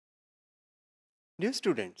Dear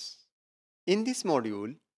students, in this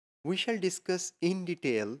module, we shall discuss in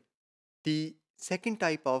detail the second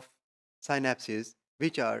type of synapses,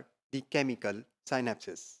 which are the chemical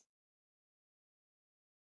synapses.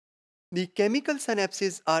 The chemical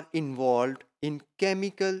synapses are involved in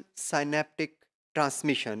chemical synaptic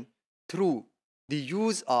transmission through the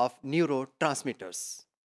use of neurotransmitters.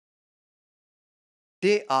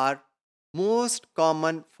 They are most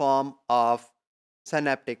common form of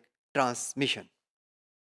synaptic transmission.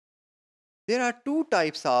 There are two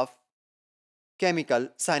types of chemical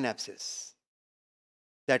synapses,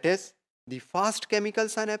 that is the fast chemical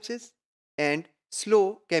synapses and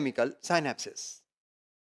slow chemical synapses.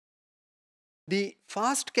 The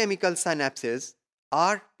fast chemical synapses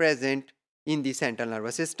are present in the central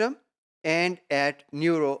nervous system and at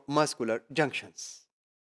neuromuscular junctions.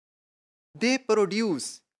 They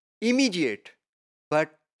produce immediate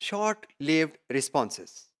but short-lived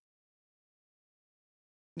responses.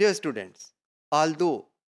 Dear students, although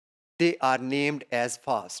they are named as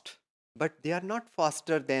fast, but they are not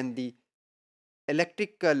faster than the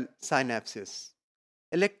electrical synapses.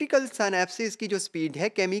 Electrical synapses की जो speed है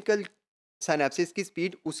chemical synapses की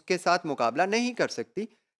speed उसके साथ मुकाबला नहीं कर सकती,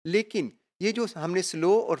 लेकिन ये जो हमने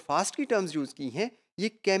स्लो और फास्ट की टर्म्स यूज की हैं ये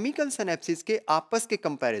केमिकल synapses के आपस के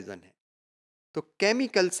कंपैरिजन है. तो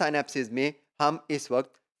केमिकल synapses में हम इस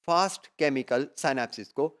वक्त फास्ट केमिकल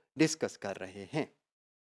synapses को डिस्कस कर रहे हैं.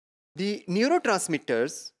 The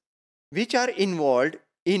neurotransmitters which are involved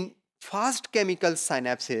in fast chemical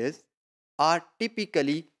synapses are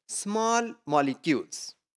typically small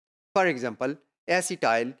molecules. For example,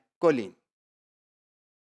 acetylcholine.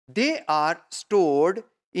 They are stored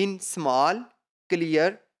in small,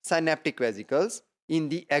 clear synaptic vesicles in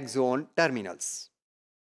the axon terminals.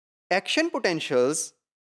 Action potentials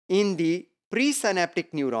in the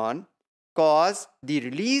presynaptic neuron cause the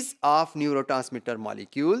release of neurotransmitter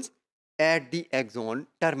molecules at the axon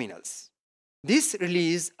terminals. This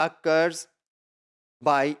release occurs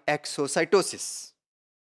by exocytosis.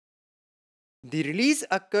 The release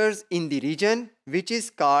occurs in the region which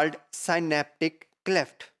is called synaptic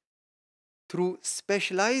cleft through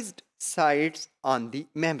specialized sites on the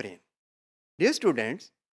membrane. Dear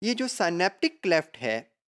students, ये जो synaptic cleft है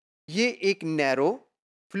ये एक narrow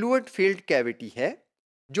fluid filled cavity है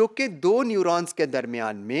जो कि दो neurons के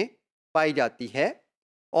दरमियान में पाई जाती है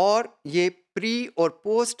और ये प्री और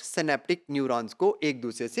पोस्ट सिनेप्टिक न्यूरॉन्स को एक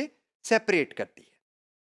दूसरे से सेपरेट करती है.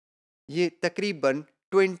 ये तकरीबन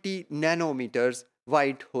 20 नैनोमीटर्स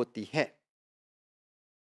वाइड होती है.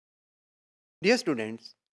 Dear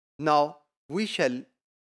students, now we shall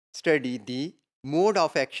study the mode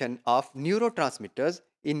of action of neurotransmitters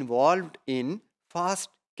involved in fast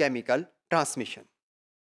chemical transmission.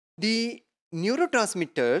 The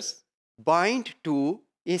neurotransmitters bind to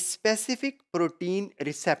a specific protein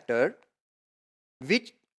receptor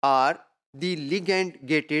which are the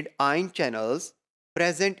ligand-gated ion channels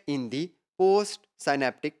present in the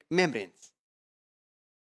postsynaptic membranes.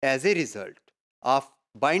 As a result of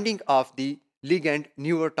binding of the ligand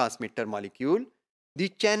neurotransmitter molecule, the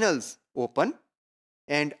channels open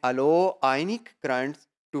and allow ionic currents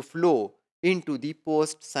to flow into the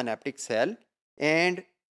postsynaptic cell and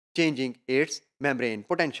changing its membrane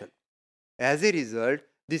potential. As a result,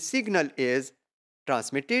 the signal is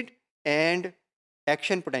transmitted and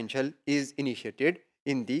action potential is initiated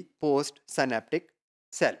in the postsynaptic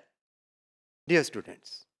cell. Dear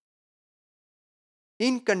students,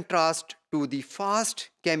 in contrast to the fast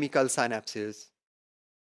chemical synapses,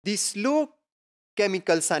 the slow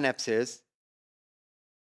chemical synapses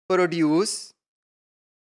produce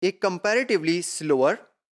a comparatively slower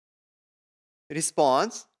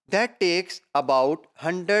response that takes about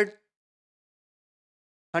hundreds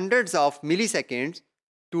of milliseconds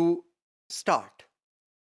to start.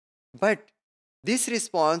 But this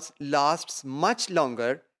response lasts much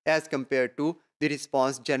longer as compared to the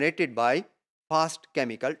response generated by fast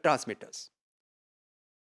chemical transmitters.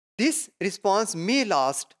 This response may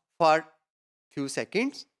last for few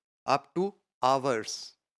seconds up to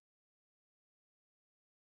hours.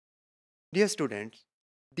 Dear students,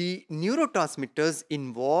 the neurotransmitters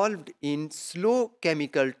involved in slow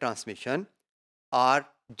chemical transmission are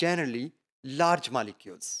generally large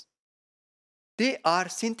molecules. They are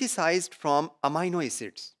synthesized from amino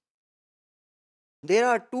acids. There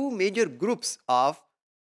are two major groups of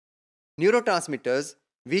neurotransmitters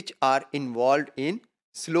which are involved in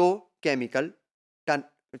slow chemical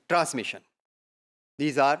transmission.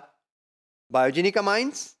 These are biogenic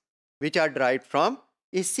amines which are derived from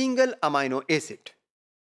a single amino acid,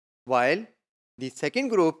 while the second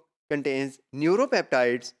group contains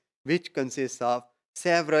neuropeptides which consists of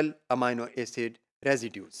several amino acids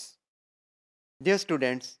residues. Dear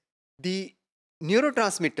students, the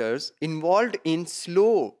neurotransmitters involved in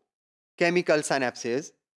slow chemical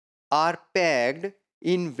synapses are packed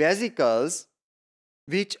in vesicles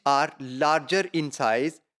which are larger in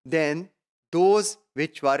size than those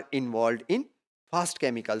which were involved in fast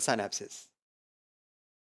chemical synapses.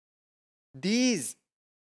 These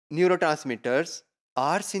neurotransmitters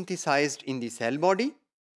are synthesized in the cell body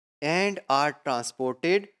and are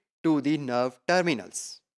transported to the nerve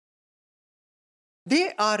terminals.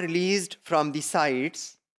 They are released from the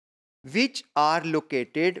sites which are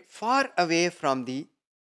located far away from the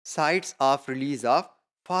sites of release of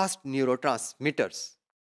fast neurotransmitters.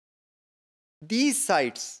 These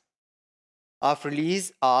sites of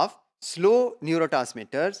release of slow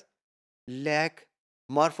neurotransmitters lack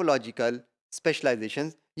morphological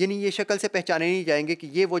specializations, यानी ये शक्ल से पहचाने नहीं जाएंगे कि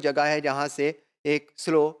ये वो जगह है जहाँ से एक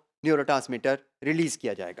स्लो न्यूरोट्रांसमीटर रिलीज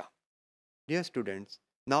किया जाएगा. Dear students,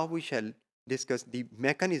 now we shall discuss the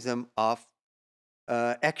mechanism of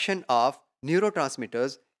action of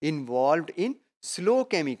neurotransmitters involved in slow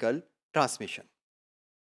chemical transmission.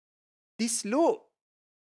 The slow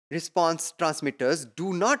response transmitters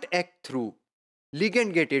do not act through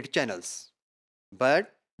ligand-gated channels,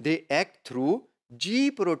 but they act through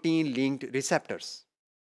G protein linked receptors.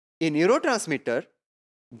 A neurotransmitter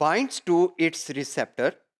binds to its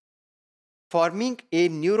receptor, forming a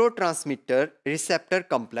neurotransmitter receptor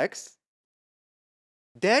complex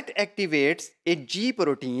that activates a G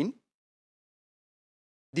protein.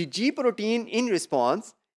 The G protein in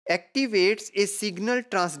response activates a signal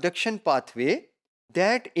transduction pathway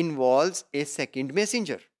that involves a second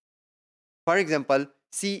messenger. For example,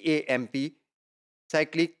 CAMP,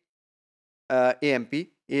 cyclic AMP,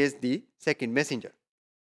 is the second messenger.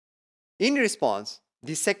 In response,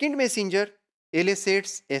 the second messenger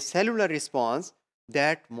elicits a cellular response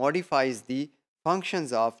that modifies the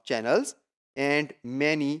functions of channels and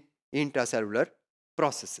many intracellular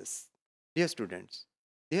processes. Dear students,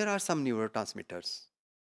 there are some neurotransmitters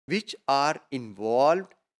which are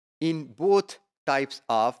involved in both types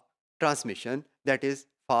of transmission, that is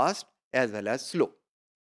fast as well as slow.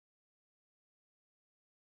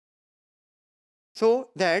 So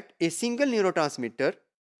that a single neurotransmitter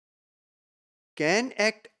can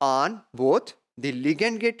act on both the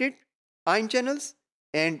ligand-gated ion channels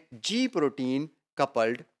and G protein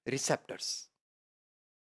coupled receptors.